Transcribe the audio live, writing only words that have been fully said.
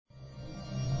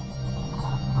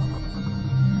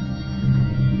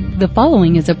The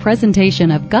following is a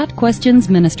presentation of Got Questions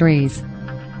Ministries.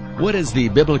 What is the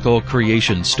biblical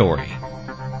creation story?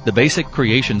 The basic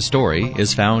creation story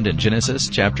is found in Genesis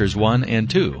chapters 1 and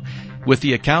 2, with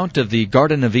the account of the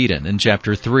Garden of Eden in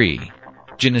chapter 3.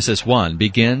 Genesis 1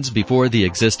 begins before the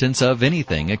existence of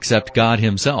anything except God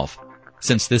Himself.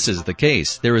 Since this is the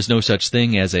case, there is no such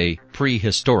thing as a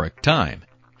prehistoric time.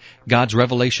 God's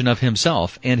revelation of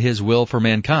Himself and His will for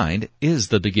mankind is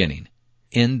the beginning.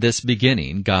 In this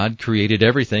beginning, God created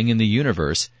everything in the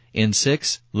universe in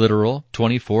 6 literal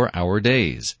 24-hour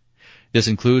days. This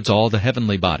includes all the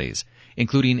heavenly bodies,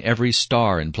 including every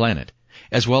star and planet,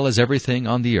 as well as everything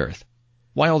on the earth.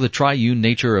 While the triune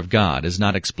nature of God is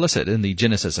not explicit in the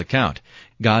Genesis account,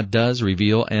 God does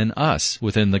reveal an us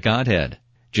within the Godhead.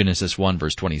 Genesis 1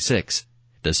 verse 26.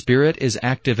 The Spirit is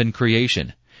active in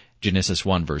creation. Genesis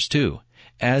 1 verse 2.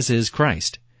 As is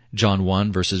Christ. John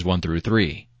 1 verses 1 through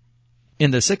 3. In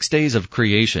the 6 days of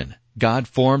creation, God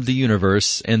formed the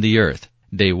universe and the earth,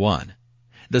 day 1.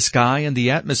 The sky and the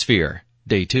atmosphere,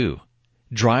 day 2.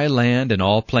 Dry land and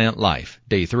all plant life,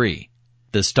 day 3.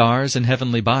 The stars and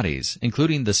heavenly bodies,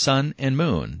 including the sun and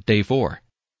moon, day 4.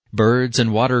 Birds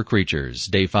and water creatures,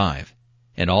 day 5.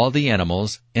 And all the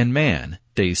animals and man,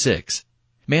 day 6.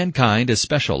 Mankind is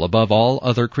special above all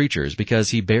other creatures because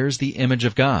he bears the image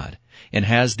of God and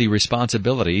has the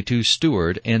responsibility to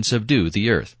steward and subdue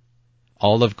the earth.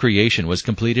 All of creation was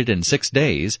completed in 6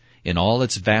 days in all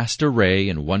its vast array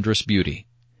and wondrous beauty.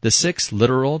 The 6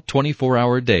 literal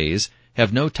 24-hour days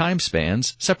have no time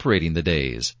spans separating the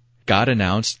days. God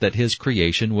announced that His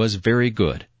creation was very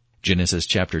good. Genesis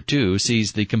chapter 2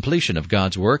 sees the completion of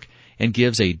God's work and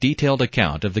gives a detailed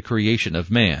account of the creation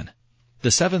of man. The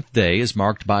 7th day is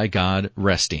marked by God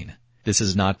resting. This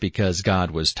is not because God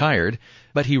was tired,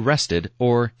 but He rested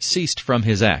or ceased from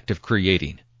His act of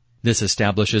creating. This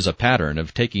establishes a pattern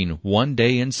of taking 1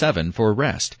 day in 7 for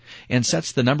rest and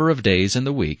sets the number of days in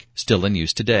the week still in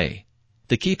use today.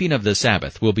 The keeping of the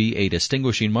Sabbath will be a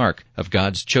distinguishing mark of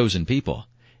God's chosen people.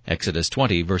 Exodus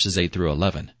 20 verses 8 through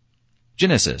 11.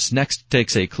 Genesis next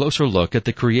takes a closer look at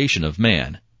the creation of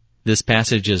man. This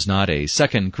passage is not a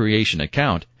second creation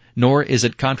account, nor is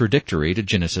it contradictory to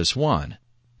Genesis 1.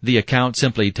 The account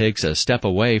simply takes a step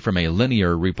away from a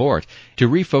linear report to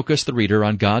refocus the reader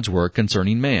on God's work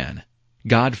concerning man.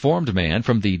 God formed man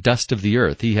from the dust of the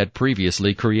earth He had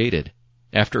previously created.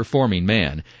 After forming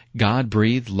man, God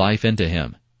breathed life into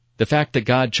him. The fact that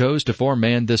God chose to form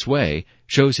man this way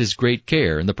shows His great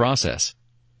care in the process.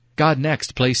 God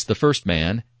next placed the first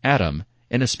man, Adam,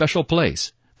 in a special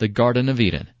place, the Garden of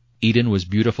Eden. Eden was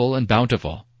beautiful and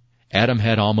bountiful. Adam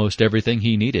had almost everything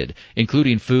he needed,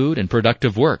 including food and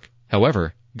productive work.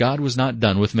 However, God was not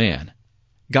done with man.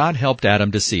 God helped Adam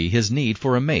to see his need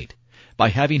for a mate by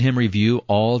having him review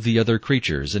all the other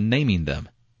creatures and naming them.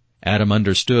 Adam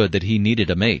understood that he needed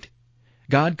a mate.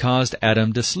 God caused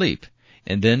Adam to sleep,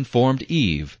 and then formed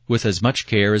Eve with as much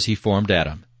care as He formed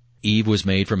Adam. Eve was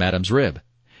made from Adam's rib.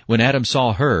 When Adam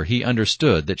saw her, he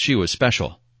understood that she was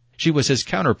special. She was his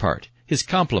counterpart, his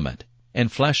complement,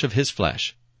 and flesh of his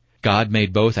flesh. God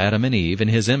made both Adam and Eve in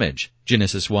His image.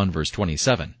 Genesis 1 verse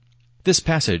 27. This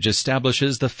passage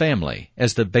establishes the family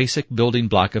as the basic building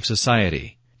block of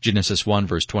society. Genesis 1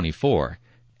 verse 24.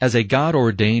 As a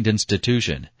God-ordained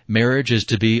institution, marriage is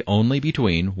to be only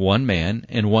between one man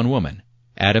and one woman.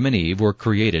 Adam and Eve were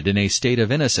created in a state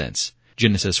of innocence.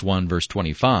 Genesis 1 verse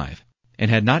 25.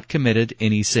 And had not committed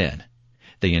any sin.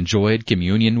 They enjoyed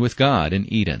communion with God in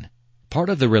Eden. Part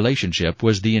of the relationship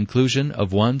was the inclusion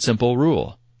of one simple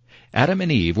rule. Adam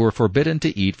and Eve were forbidden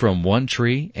to eat from one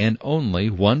tree and only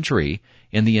one tree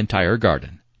in the entire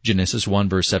garden. Genesis 1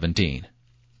 verse 17.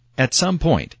 At some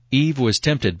point, Eve was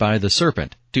tempted by the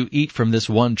serpent to eat from this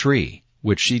one tree,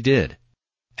 which she did.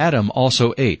 Adam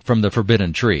also ate from the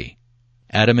forbidden tree.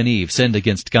 Adam and Eve sinned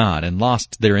against God and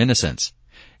lost their innocence.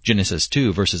 Genesis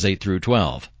 2 verses 8 through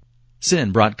 12.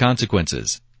 Sin brought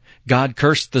consequences. God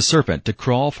cursed the serpent to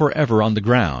crawl forever on the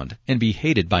ground and be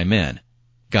hated by men.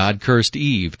 God cursed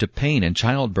Eve to pain in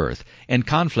childbirth and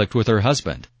conflict with her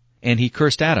husband, and He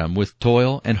cursed Adam with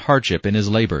toil and hardship in his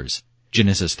labors.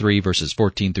 Genesis 3 verses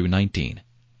 14 through 19.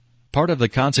 Part of the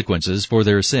consequences for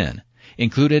their sin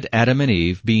included Adam and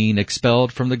Eve being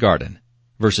expelled from the garden,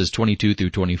 verses 22 through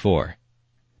 24.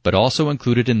 But also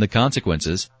included in the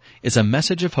consequences is a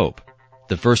message of hope.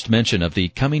 The first mention of the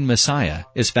coming Messiah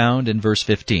is found in verse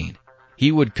 15. He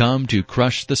would come to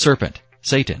crush the serpent,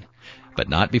 Satan, but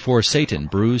not before Satan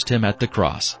bruised him at the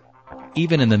cross.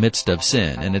 Even in the midst of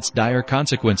sin and its dire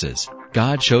consequences,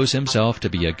 God shows Himself to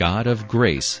be a God of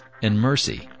grace and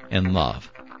mercy and love.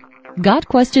 Got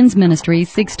Questions Ministry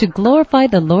seeks to glorify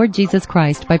the Lord Jesus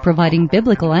Christ by providing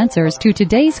biblical answers to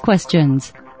today's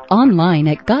questions. Online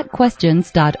at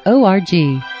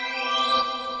GotQuestions.org.